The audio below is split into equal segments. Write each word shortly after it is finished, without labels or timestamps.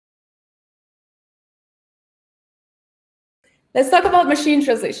let's talk about machine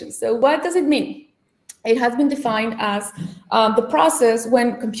translation. So what does it mean? It has been defined as the process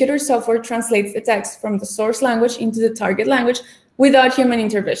when computer software translates the text from the source language into the target language without human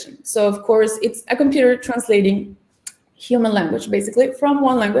intervention. So of course, it's a computer translating human language, basically, from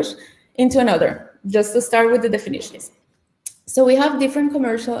one language into another, just to start with the definitions. So we have different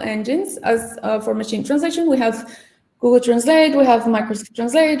commercial engines as for machine translation. We have Google Translate, we have Microsoft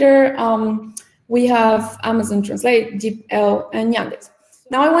Translator, we have Amazon Translate, DeepL, and Yandex.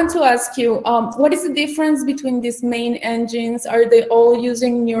 Now I want to ask you, what is the difference between these main engines? Are they all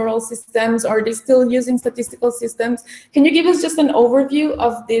using neural systems? Are they still using statistical systems? Can you give us just an overview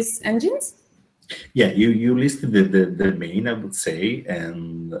of these engines? Yeah, you listed the main, I would say,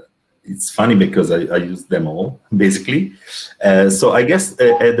 and it's funny because I use them all, basically. So I guess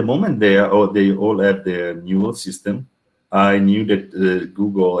at the moment they all have their neural system. I knew that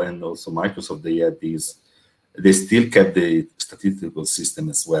Google and also Microsoft, they still kept the statistical system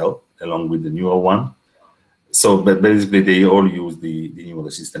as well, along with the neural one. So, but basically, they all use the neural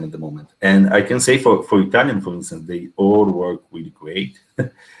system at the moment. And I can say for Italian, for instance, they all work really great.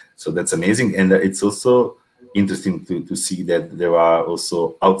 So that's amazing. And it's also interesting to see that there are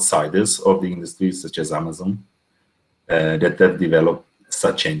also outsiders of the industry, such as Amazon, that have developed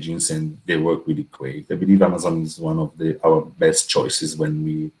such engines, and they work really great. I believe Amazon is one of our best choices when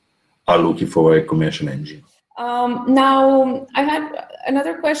we are looking for a commercial engine. Now, I had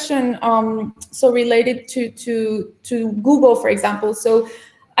another question, so related to Google, for example. So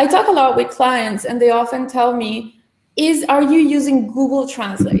I talk a lot with clients, and they often tell me, are you using Google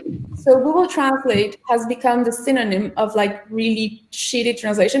Translate? So Google Translate has become the synonym of like really shitty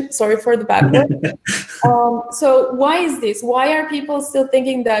translation. Sorry for the bad word. So why is this? Why are people still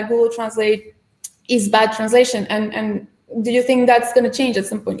thinking that Google Translate is bad translation? And do you think that's going to change at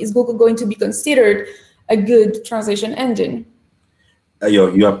some point? Is Google going to be considered a good translation engine?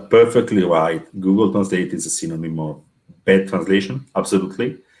 You are perfectly right. Google Translate is a synonym of bad translation,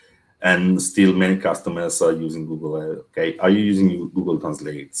 absolutely. And still many customers are using Google. Okay, are you using Google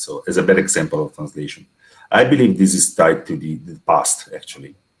Translate? So as a better example of translation, I believe this is tied to the past,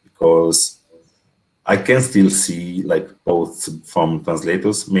 actually, because I can still see like posts from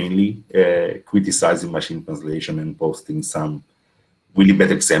translators mainly criticizing machine translation and posting some really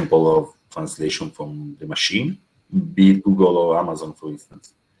bad example of translation from the machine, be it Google or Amazon, for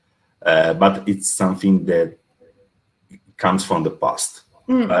instance. But it's something that comes from the past.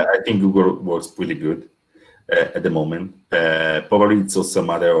 I think Google works pretty good at the moment. Probably it's also a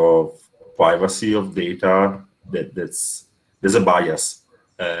matter of privacy of data. There's a bias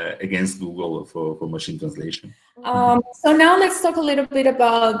against Google for machine translation. So now let's talk a little bit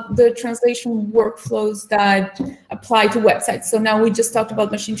about the translation workflows that apply to websites. So now we just talked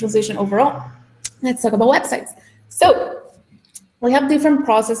about machine translation overall. Let's talk about websites. So we have different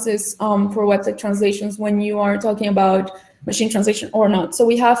processes for website translations when you are talking about machine translation or not. So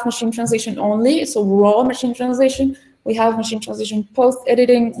we have machine translation only, so raw machine translation. We have machine translation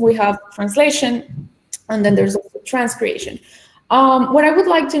post-editing. We have translation, and then there's also transcreation. What I would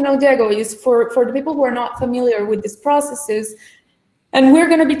like to know, Diego, is for the people who are not familiar with these processes, and we're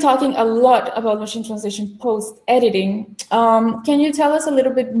going to be talking a lot about machine translation post-editing. Can you tell us a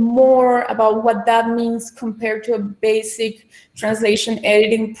little bit more about what that means compared to a basic translation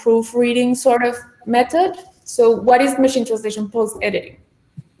editing, proofreading sort of method? So what is machine translation post-editing?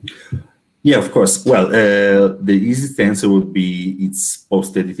 Yeah, of course. Well, the easiest answer would be it's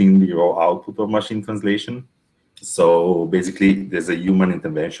post-editing the raw output of machine translation. So basically, there's a human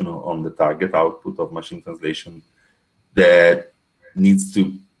intervention on the target output of machine translation that needs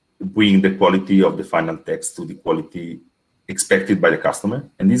to bring the quality of the final text to the quality expected by the customer.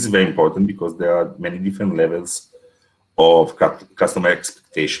 And this is very important because there are many different levels of customer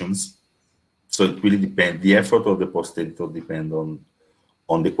expectations. So it really depends. The effort of the post-editor depends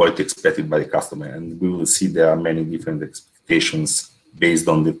on the quality expected by the customer. And we will see there are many different expectations based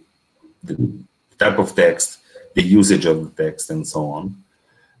on the type of text, the usage of the text, and so on.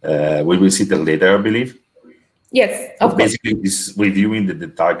 We will see that later, I believe. Yes, of course. Basically, it's reviewing the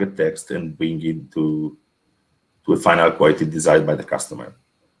target text and bringing it to a final quality desired by the customer.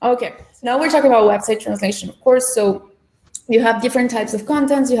 Okay, so now we're talking about website translation, of course. So you have different types of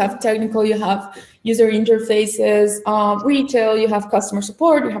contents. You have technical, you have user interfaces, retail, you have customer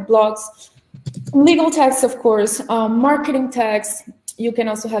support, you have blogs, legal text, of course, marketing text. You can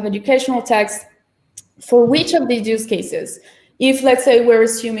also have educational text. For which of these use cases, if let's say we're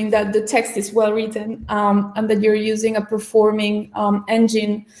assuming that the text is well written and that you're using a performing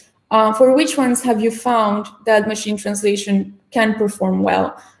engine, for which ones have you found that machine translation can perform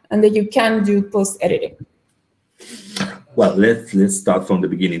well and that you can do post-editing? Well, let's start from the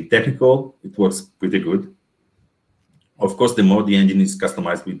beginning. Technical, it works pretty good. Of course, the more the engine is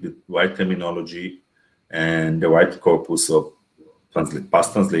customized with the right terminology and the right corpus of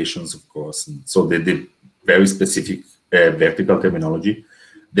past translations, of course. And so the very specific vertical terminology,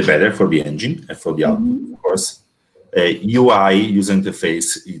 the better for the engine and for the output, of course. UI, user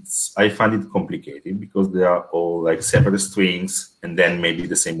interface, I find it complicated because they are all like separate strings, and then maybe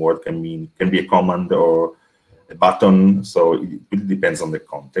the same word can be a command or a button. So it really depends on the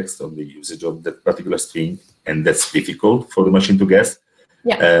context of the usage of that particular string, and that's difficult for the machine to guess.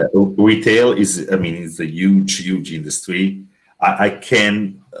 Yeah. Retail is a huge industry. I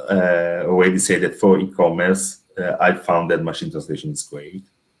can already say that for e-commerce, I found that machine translation is great.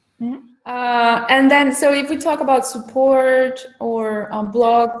 Mm-hmm. And then, so if we talk about support or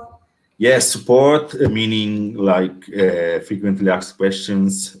blog. Yes, support, meaning like frequently asked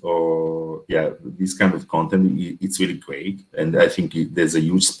questions or this kind of content, it's really great. And I think there's a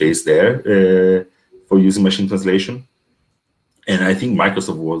huge space there for using machine translation. And I think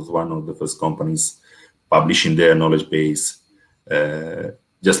Microsoft was one of the first companies publishing their knowledge base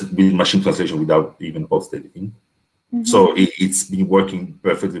just with machine translation without even post editing. Mm-hmm. So it's been working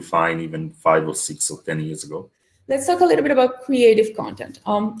perfectly fine even 5 or 6 or 10 years ago. Let's talk a little bit about creative content.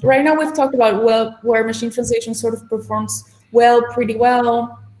 Right now we've talked about where machine translation sort of performs pretty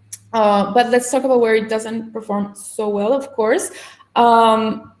well, but let's talk about where it doesn't perform so well, of course.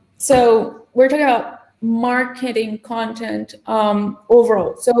 So we're talking about marketing content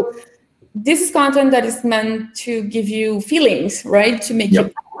overall. So this is content that is meant to give you feelings, right? To make you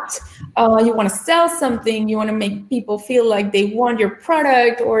act. You want to sell something, you want to make people feel like they want your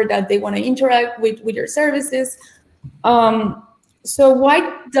product or that they want to interact with your services. So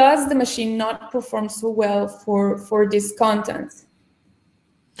why does the machine not perform so well for this content?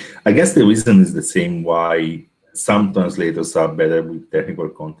 I guess the reason is the same why some translators are better with technical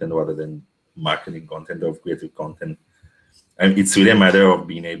content rather than marketing content or creative content. And it's really a matter of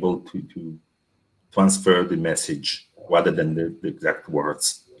being able to transfer the message rather than the exact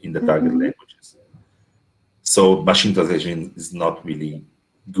words in the target languages. So machine translation is not really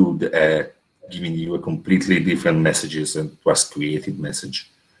good at giving you a completely different messages and just creative message.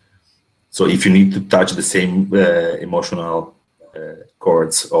 So if you need to touch the same emotional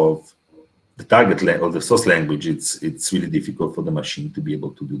chords of the target or the source language, it's really difficult for the machine to be able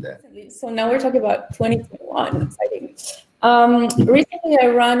to do that. So now we're talking about 2021, exciting. Recently I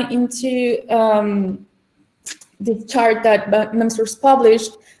ran into the chart that Memsers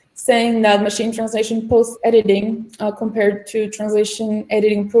published saying that machine translation post-editing compared to translation,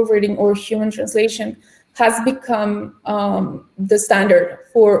 editing, proofreading, or human translation has become the standard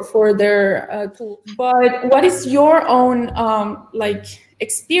for their tool. But what is your own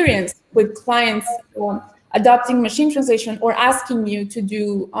experience with clients adopting machine translation or asking you to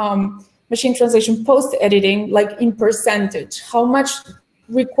do machine translation post-editing, like in percentage? How much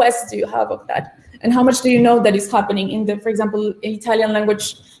requests do you have of that? And how much do you know that is happening in the, for example, Italian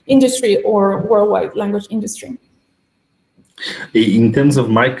language industry or worldwide language industry? In terms of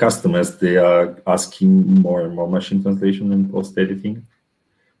my customers, they are asking more and more machine translation and post-editing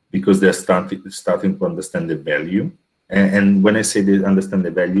because they're starting to understand the value. And when I say they understand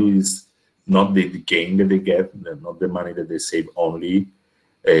the value, is not the gain that they get, not the money that they save only.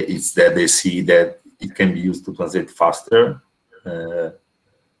 It's that they see that it can be used to translate faster,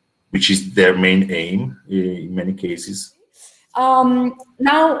 which is their main aim in many cases.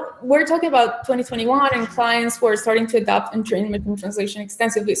 Now we're talking about 2021 and clients who are starting to adopt and train machine translation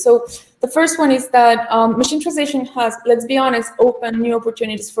extensively. So the first one is that machine translation has, let's be honest, opened new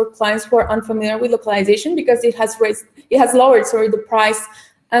opportunities for clients who are unfamiliar with localization because it has lowered the price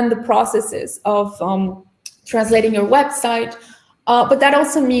and the processes of translating your website. But that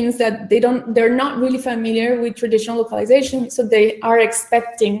also means that they're not really familiar with traditional localization, so they are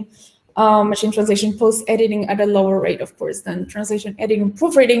expecting machine translation post-editing at a lower rate, of course, than translation, editing, and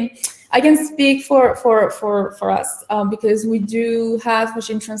proofreading. I can speak for us because we do have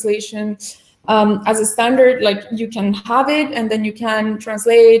machine translation as a standard. Like you can have it, and then you can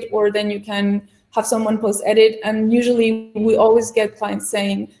translate, or then you can have someone post-edit. And usually, we always get clients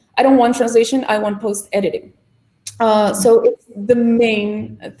saying, "I don't want translation; I want post-editing." So it's the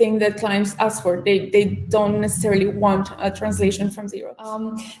main thing that clients ask for. They don't necessarily want a translation from zero.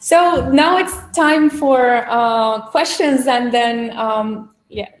 So now it's time for questions, and then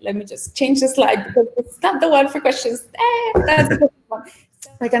let me just change the slide because it's not the one for questions. That's the one. So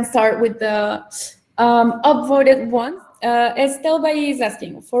I can start with the upvoted one. Estelle Bailly is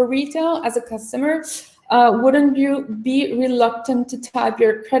asking, for retail as a customer, wouldn't you be reluctant to type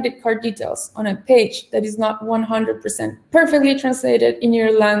your credit card details on a page that is not 100% perfectly translated in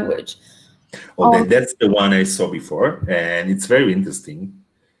your language? Oh, that's the one I saw before, and it's very interesting.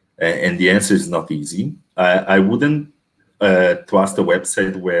 And the answer is not easy. I wouldn't trust a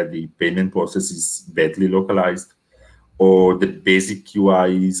website where the payment process is badly localized or the basic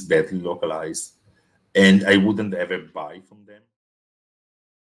UI is badly localized, and I wouldn't ever buy from them.